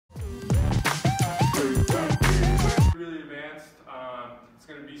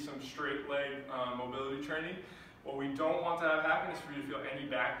training. What we don't want to have happen is for you to feel any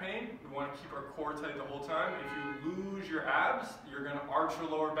back pain. We want to keep our core tight the whole time. If you lose your abs, you're going to arch your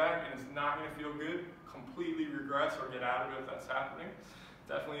lower back and it's not going to feel good. Completely regress or get out of it if that's happening.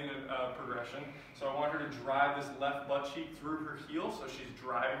 Definitely in a progression. So I want her to drive this left butt cheek through her heel, so she's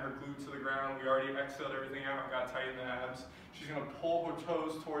driving her glutes to the ground. We already exhaled everything out, got tight in the abs. She's going to pull her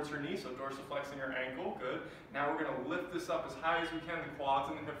toes towards her knee, so dorsiflexing her ankle, good. Now we're going to lift this up as high as we can. The quads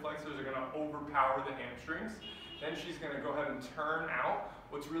and the hip flexors are going to overpower the hamstrings. Then she's going to go ahead and turn out.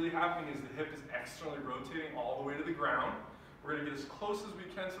 What's really happening is the hip is externally rotating all the way to the ground. We're going to get as close as we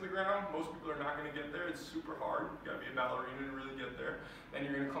can to the ground. Most people are not going to get there. It's super hard. You've got to be a ballerina to really get there. Then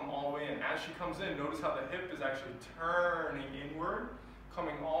you're going to come all the way in. As she comes in, notice how the hip is actually turning inward,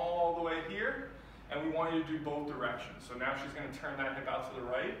 coming all the way here. And we want you to do both directions. So now she's going to turn that hip out to the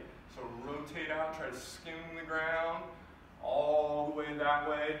right. So rotate out, try to skim the ground all the way that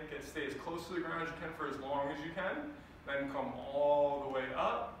way. Stay as close to the ground as you can for as long as you can. Then come all the way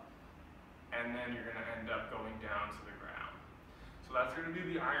up. And then you're going to end up going down to the ground. So that's going to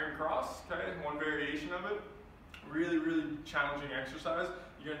be the iron cross, okay? One variation of it. Really, really challenging exercise.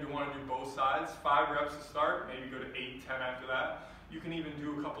 You're going to want to do both sides. 5 reps to start, maybe go to 8, 10 after that. You can even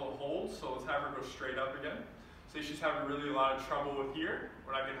do a couple of holds, so let's have her go straight up again. Say she's having really a lot of trouble with here.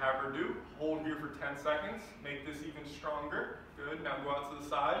 What I can have her do, hold here for 10 seconds, make this even stronger. Good, now go out to the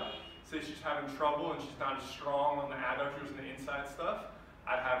side. Say she's having trouble and she's not as strong on the adductors and the inside stuff.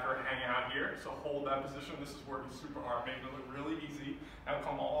 I'd have her hang out here, so hold that position. This is working super hard, making it look really easy. Now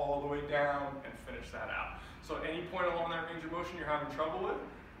come all the way down and finish that out. So at any point along that range of motion you're having trouble with,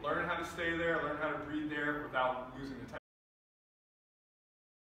 learn how to stay there, learn how to breathe there without losing the tension.